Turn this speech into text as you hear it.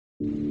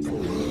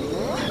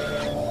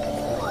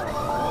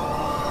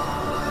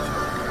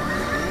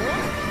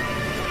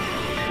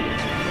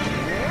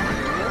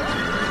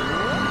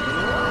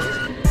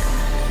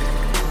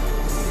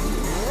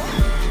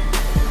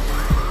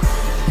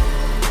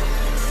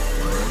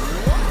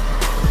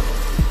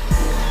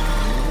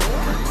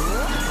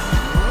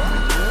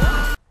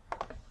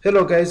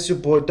Hello guys, it's your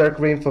boy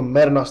Darkraven from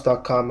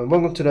Maddenallstars.com, and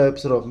welcome to another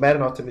episode of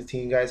Madden Ultimate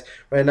Team, guys.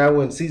 Right now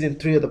we're in Season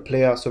 3 of the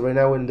playoffs, so right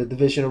now we're in the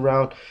divisional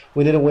round.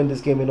 We need to win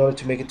this game in order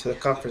to make it to the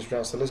conference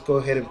round, so let's go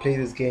ahead and play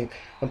this game.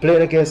 I'm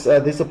playing against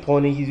this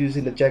opponent. He's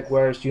using the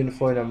Jaguars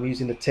uniform, I'm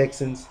using the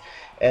Texans,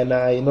 and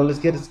let's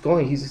get this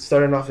going. He's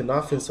starting off in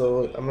offense,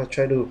 so I'm going to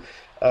try to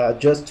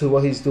adjust to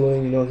what he's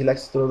doing. He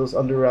likes to throw those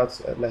under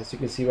routes, as you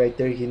can see right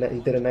there. He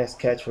did a nice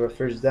catch for a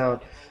first down.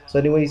 So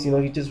anyways,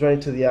 he just ran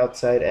to the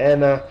outside,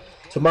 and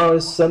tomorrow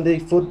is Sunday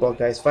football,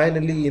 guys.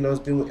 Finally,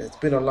 it's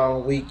been a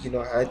long week.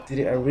 I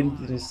really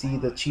didn't see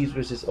the Chiefs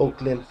versus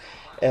Oakland,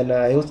 and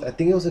I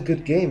think it was a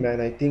good game, man.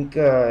 I think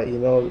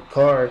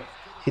Carr,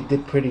 he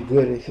did pretty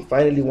good. He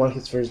finally won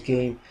his first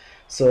game.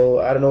 So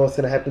I don't know what's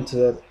gonna happen to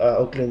the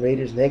Oakland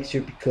Raiders next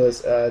year,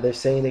 because they're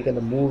saying they're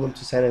gonna move them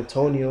to San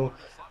Antonio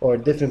or a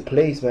different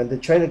place, man. They're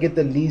trying to get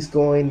the lease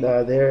going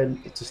there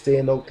to stay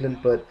in Oakland,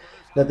 but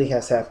nothing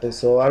has happened.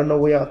 So I don't know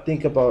what y'all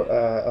think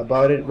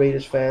about it,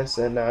 Raiders fans.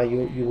 And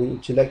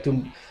would you like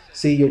to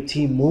see your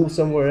team move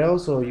somewhere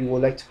else, or you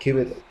would like to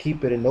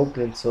keep it in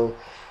Oakland? So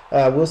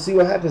we'll see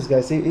what happens,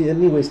 guys.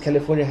 Anyways,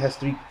 California has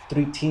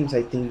three teams.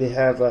 I think they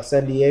have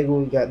San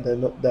Diego, we got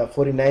the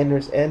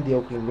 49ers, and the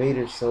Oakland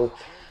Raiders. So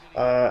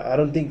I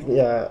don't think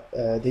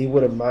they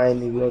wouldn't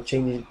mind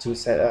changing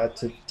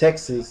to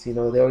Texas. They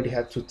already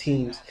have two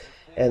teams,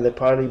 and they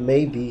probably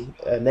maybe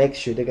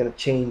next year they're gonna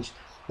change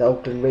the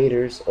Oakland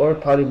Raiders, or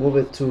probably move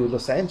it to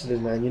Los Angeles,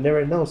 man. You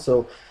never know.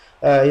 So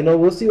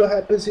we'll see what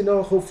happens.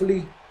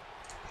 Hopefully,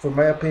 for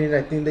my opinion,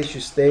 I think they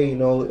should stay.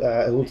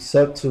 It would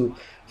suck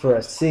for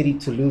a city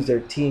to lose their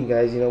team,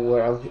 guys.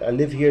 Where I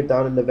live here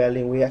down in the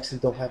valley, and we actually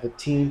don't have a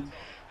team.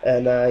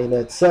 And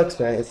it sucks,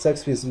 man. It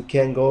sucks because we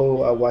can't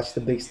go watch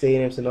the big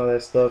stadiums and all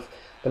that stuff.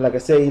 But like I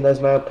say, it's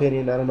my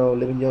opinion. I don't know.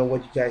 Let me know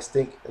what you guys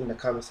think in the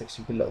comment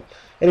section below.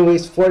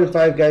 Anyways, 4 and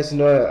 5, guys.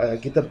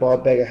 Get the ball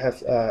back.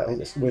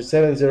 We're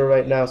 7-0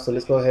 right now, so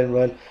let's go ahead and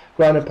run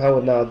ground and pound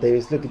with Now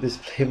Davis. Look at this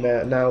play,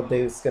 man. Now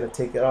Davis is gonna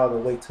take it all the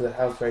way to the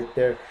house right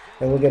there,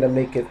 and we're gonna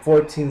make it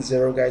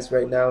 14-0, guys,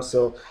 right now.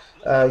 So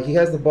he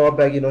has the ball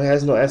back. He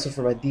has no answer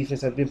for my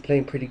defense. I've been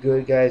playing pretty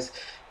good, guys.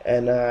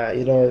 And I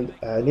need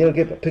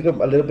to pick up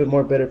a little bit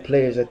more better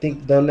players. I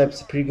think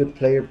Dunlap's a pretty good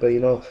player, but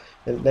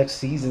the next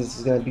season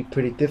is going to be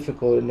pretty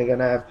difficult, and they're going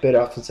to have better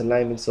offensive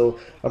linemen. So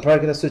I'm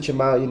probably going to switch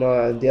him out.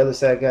 On the other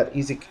side, I got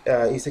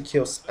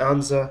Ezekiel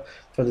Anza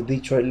from the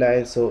Detroit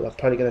Lions, so I'm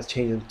probably going to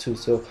change him too.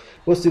 So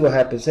we'll see what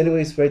happens.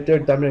 Anyways, right there,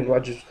 Dominic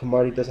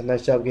Rodgers-Cromartie does a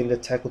nice job getting the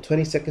tackle.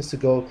 20 seconds to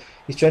go.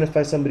 He's trying to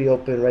find somebody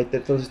open right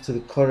there, throws it to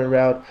the corner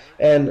route,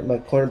 and my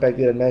cornerback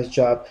did a nice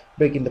job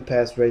breaking the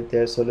pass right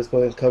there. So let's go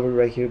ahead and cover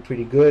right here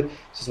pretty good.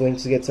 Just waiting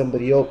to get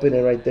somebody open,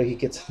 and right there he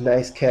gets a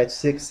nice catch.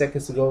 6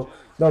 seconds to go.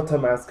 No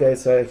timeouts,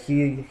 guys. So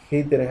he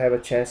didn't have a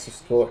chance to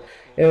score.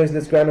 Anyways,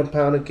 let's ground and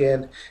pound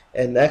again.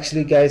 And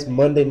actually, guys,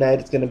 Monday night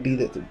it's going to be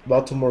the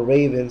Baltimore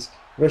Ravens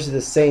versus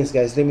the Saints,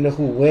 guys. Let me know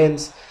who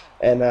wins,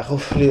 and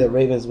hopefully the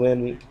Ravens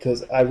win,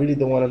 because I really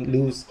don't want to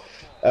lose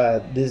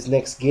this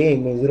next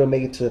game and we don't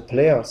make it to the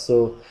playoffs.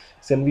 So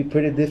it's going to be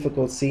pretty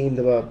difficult seeing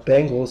the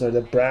Bengals or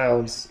the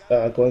Browns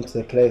going to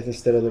the playoffs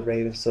instead of the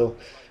Ravens. So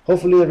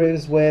hopefully the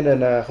Ravens win,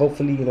 and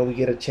hopefully we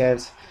get a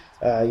chance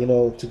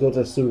to go to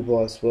the Super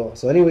Bowl as well.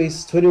 So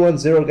anyways,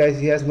 21-0, guys.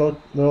 He has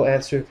no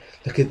answer.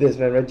 Look at this,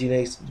 man.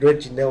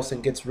 Reggie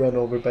Nelson gets run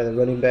over by the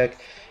running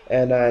back,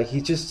 and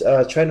he's just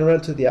trying to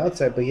run to the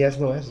outside, but he has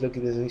no answer. Look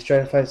at this. He's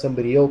trying to find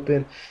somebody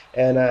open,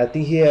 and I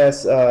think he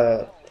has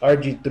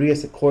RG3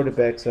 as a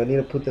quarterback, so I need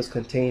to put those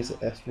contains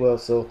as well.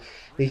 So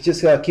he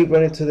just keep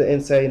running to the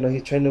inside.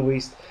 He's trying to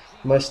waste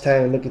much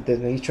time. Look at this,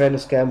 man. He's trying to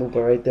scramble,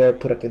 but right there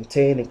put a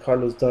contain, and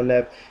Carlos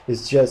Dunlap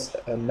is just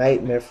a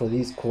nightmare for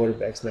these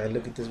quarterbacks, man.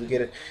 Look at this. We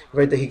get it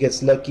right there. He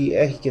gets lucky,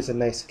 and he gets a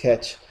nice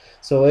catch.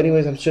 So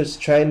anyways, I'm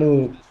just trying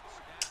to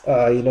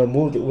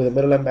move with a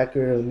middle linebacker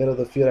in the middle of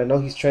the field. I know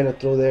he's trying to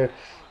throw there.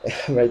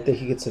 Right there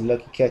he gets a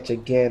lucky catch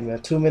again,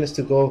 man. 2 minutes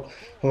to go.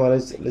 Come on,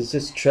 let's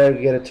just try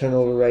to get a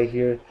turnover right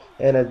here.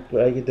 And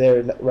right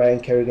there, Ryan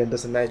Kerrigan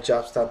does a nice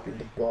job stopping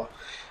the ball.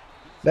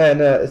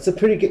 Man, it's a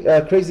pretty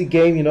crazy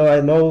game.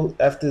 I know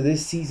after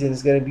this season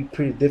it's going to be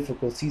pretty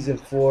difficult. Season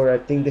 4, I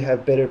think they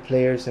have better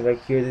players. And right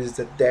here, this is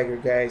the dagger,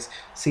 guys.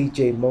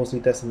 CJ Mosley,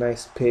 that's a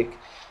nice pick.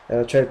 And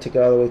I'll try to take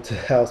it all the way to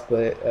the house,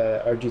 but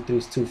RG3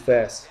 is too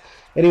fast.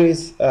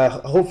 Anyways,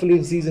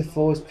 hopefully season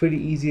 4 is pretty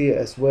easy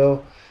as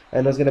well.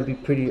 I know it's going to be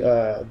pretty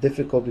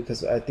difficult,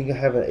 because I think I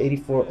have an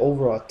 84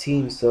 overall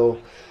team. So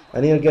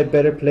I need to get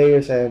better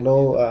players. I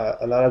know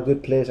a lot of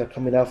good players are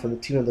coming out from the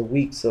team of the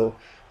week. So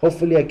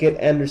hopefully I get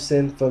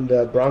Anderson from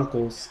the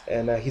Broncos,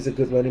 and he's a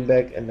good running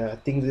back, and I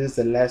think this is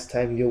the last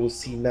time you will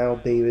see Now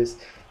Davis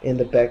in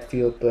the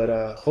backfield.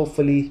 But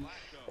hopefully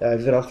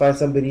if I don't find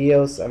somebody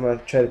else, I'm going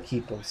to try to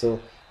keep him. So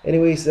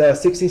Anyways,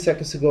 16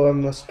 seconds to go. I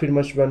must pretty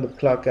much run the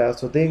clock out.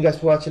 So thank you guys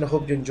for watching. I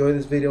hope you enjoyed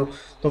this video.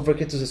 Don't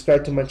forget to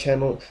subscribe to my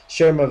channel,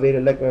 share my video,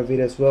 like my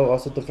video as well.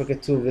 Also, don't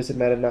forget to visit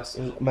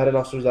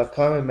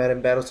Maddenallstars.com and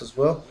Madden Battles as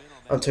well.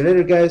 Until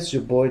later, guys,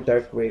 your boy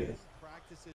Darkraven.